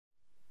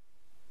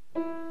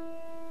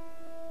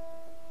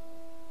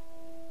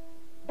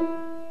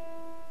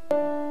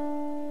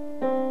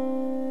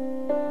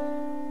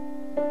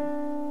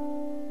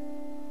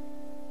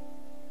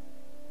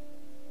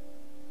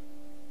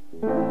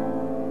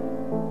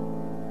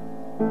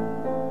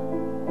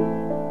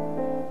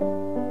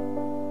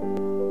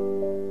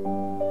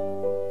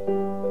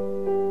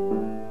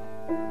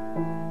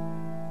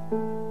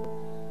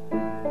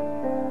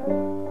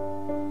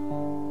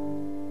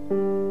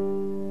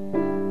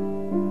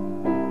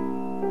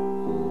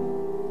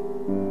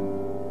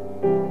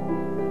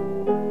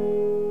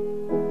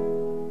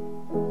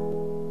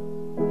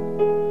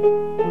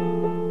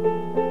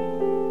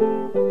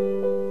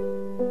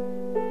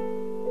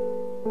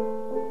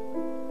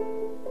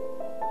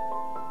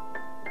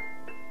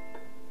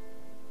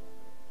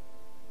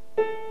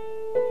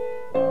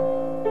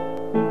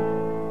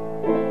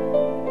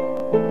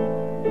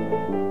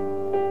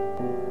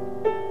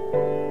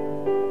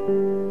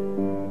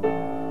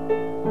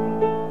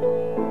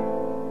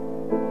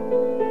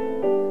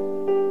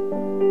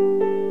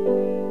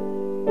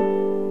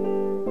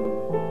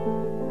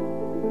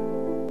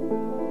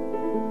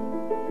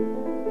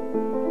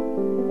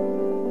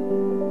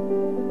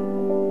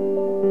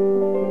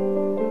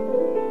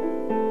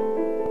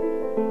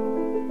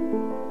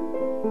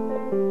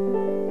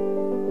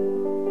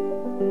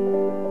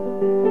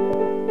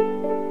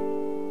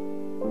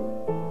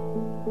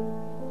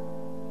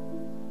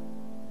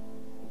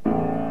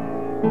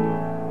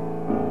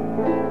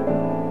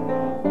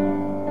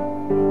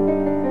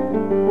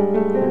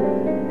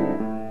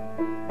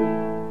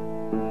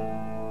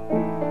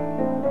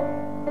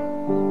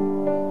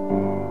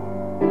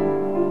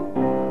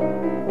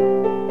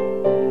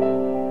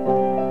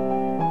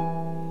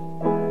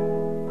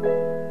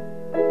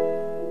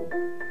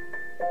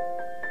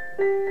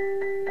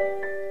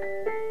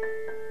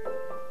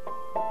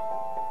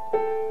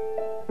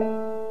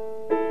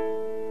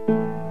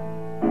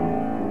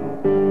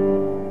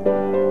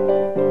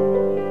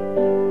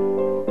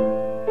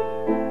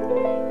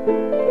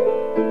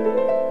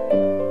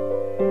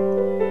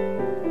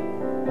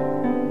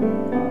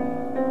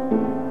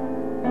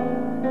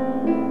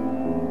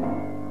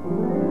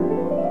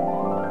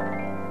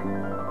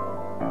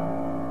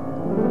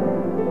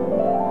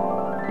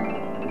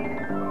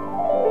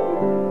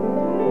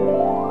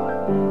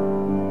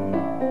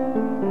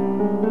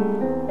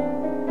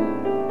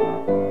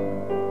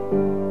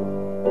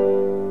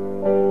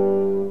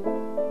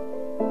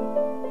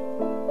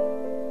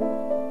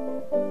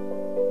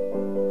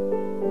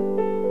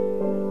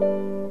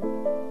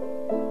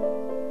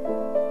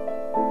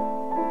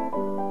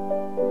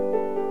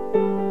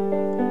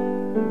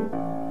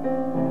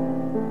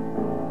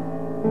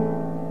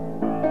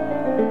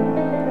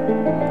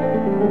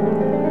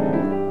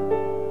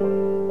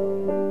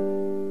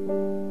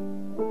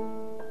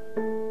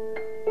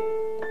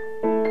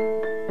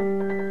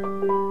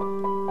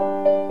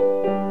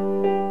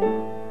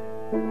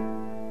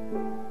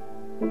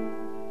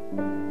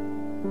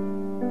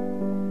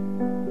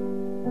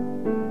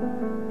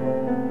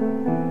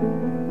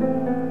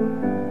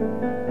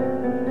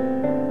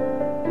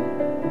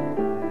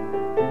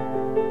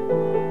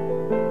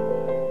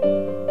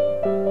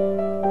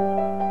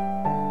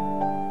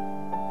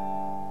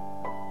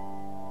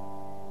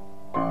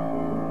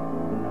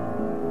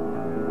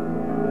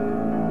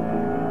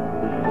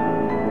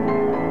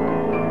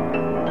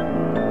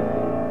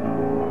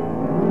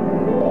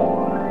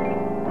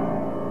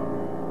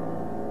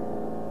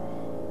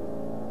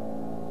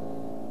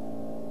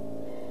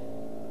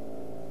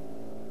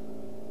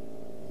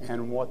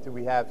And what do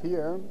we have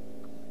here?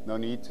 No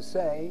need to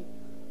say,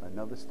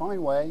 another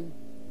Steinway.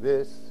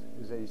 This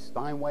is a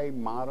Steinway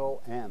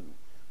Model M,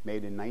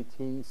 made in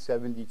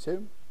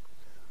 1972.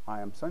 Hi,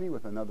 I'm Sonny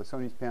with another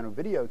Sonny's Piano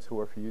video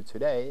tour for you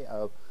today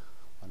of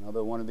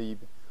another one of the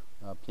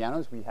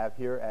pianos we have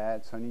here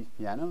at Sonny's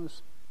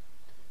Pianos.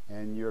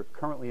 And you're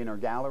currently in our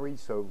gallery,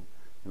 so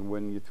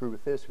when you're through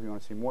with this, if you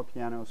want to see more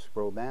pianos,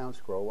 scroll down,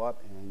 scroll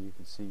up, and you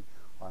can see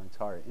our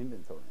entire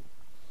inventory.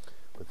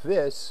 But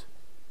this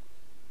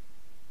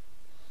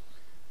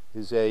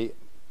is a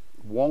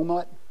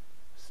Walnut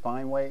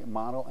Steinway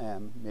Model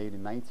M, made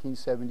in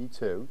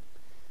 1972,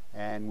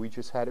 and we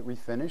just had it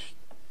refinished,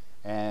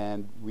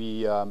 and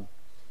we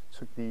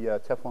took the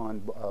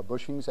teflon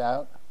bushings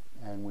out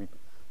and we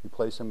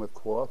replaced them with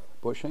cloth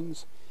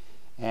bushings.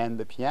 And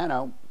the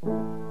piano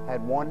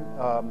had one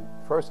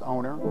first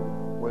owner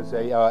was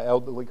a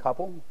elderly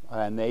couple,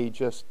 and they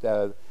just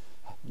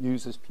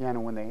used this piano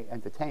when they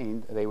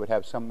entertained. They would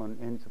have someone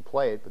in to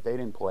play it, but they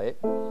didn't play it.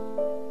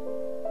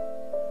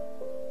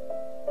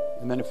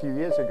 And then a few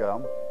years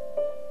ago,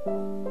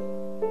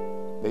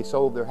 they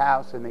sold their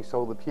house and they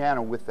sold the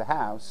piano with the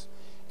house.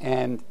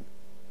 And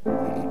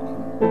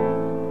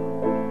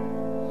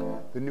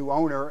the new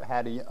owner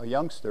had a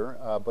youngster,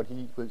 but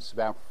he was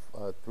about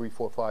 3,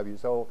 4, 5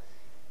 years old.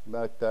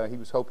 But he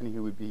was hoping he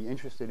would be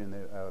interested in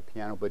the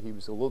piano, but he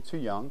was a little too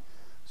young.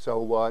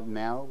 So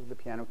now the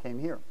piano came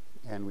here,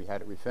 and we had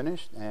it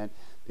refinished, and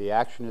the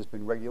action has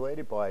been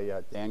regulated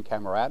by Dan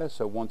Camerata.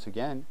 So once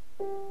again,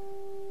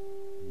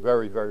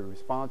 very, very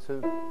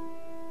responsive,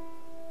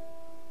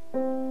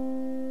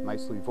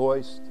 nicely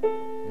voiced,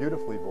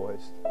 beautifully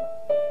voiced.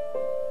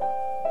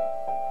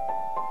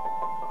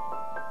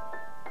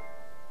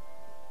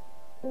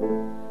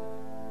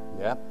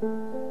 Yep.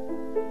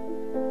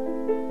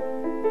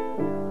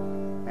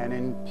 And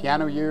in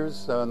piano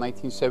years,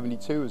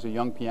 1972 is a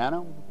young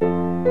piano.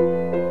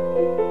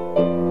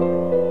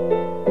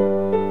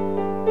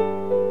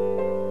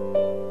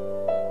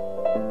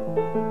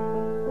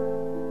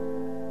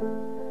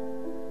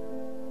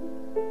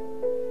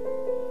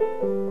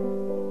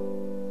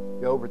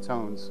 The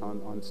overtones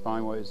on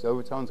Steinways, the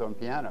overtones on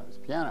pianos.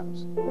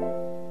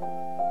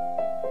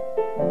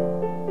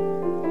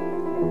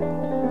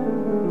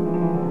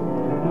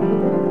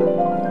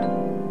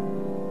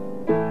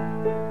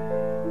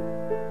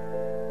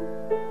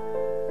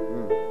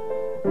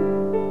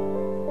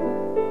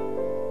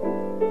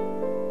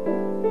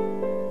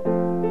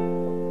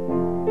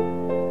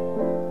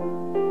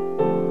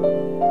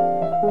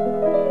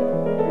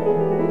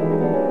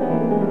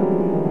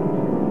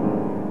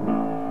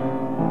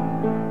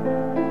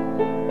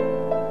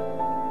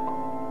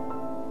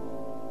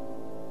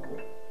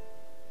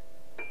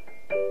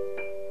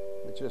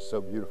 It's just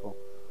so beautiful.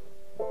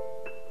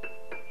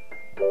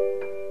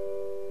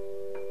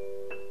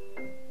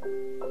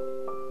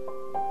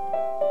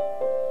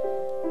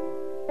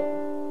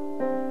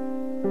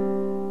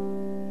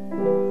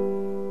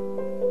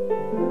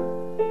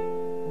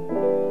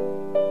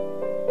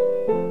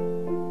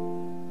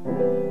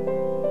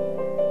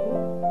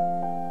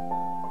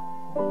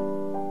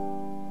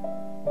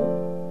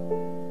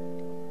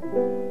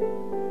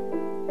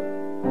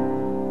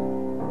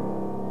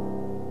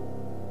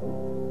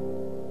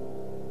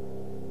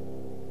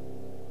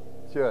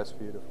 Just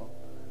beautiful.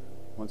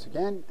 Once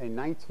again, a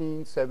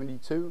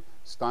 1972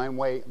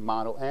 Steinway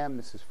Model M.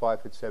 This is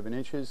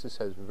 5'7". This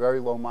has very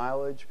low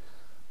mileage,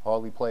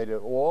 hardly played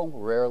at all,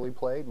 rarely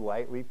played,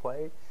 lightly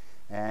played,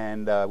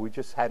 and we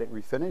just had it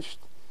refinished.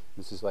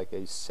 This is like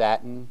a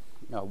satin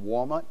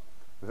walnut,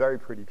 very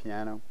pretty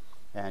piano,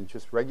 and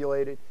just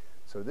regulated.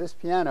 So this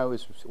piano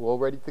is all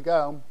ready to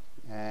go,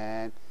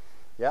 and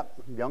yep,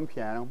 young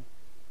piano.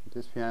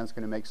 This piano is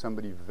going to make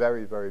somebody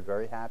very, very,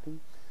 very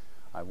happy.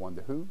 I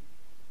wonder who.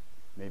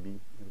 Maybe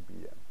it'll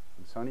be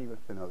Sonny with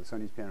another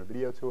Sonny's Piano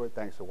video tour.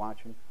 Thanks for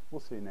watching.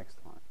 We'll see you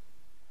next time.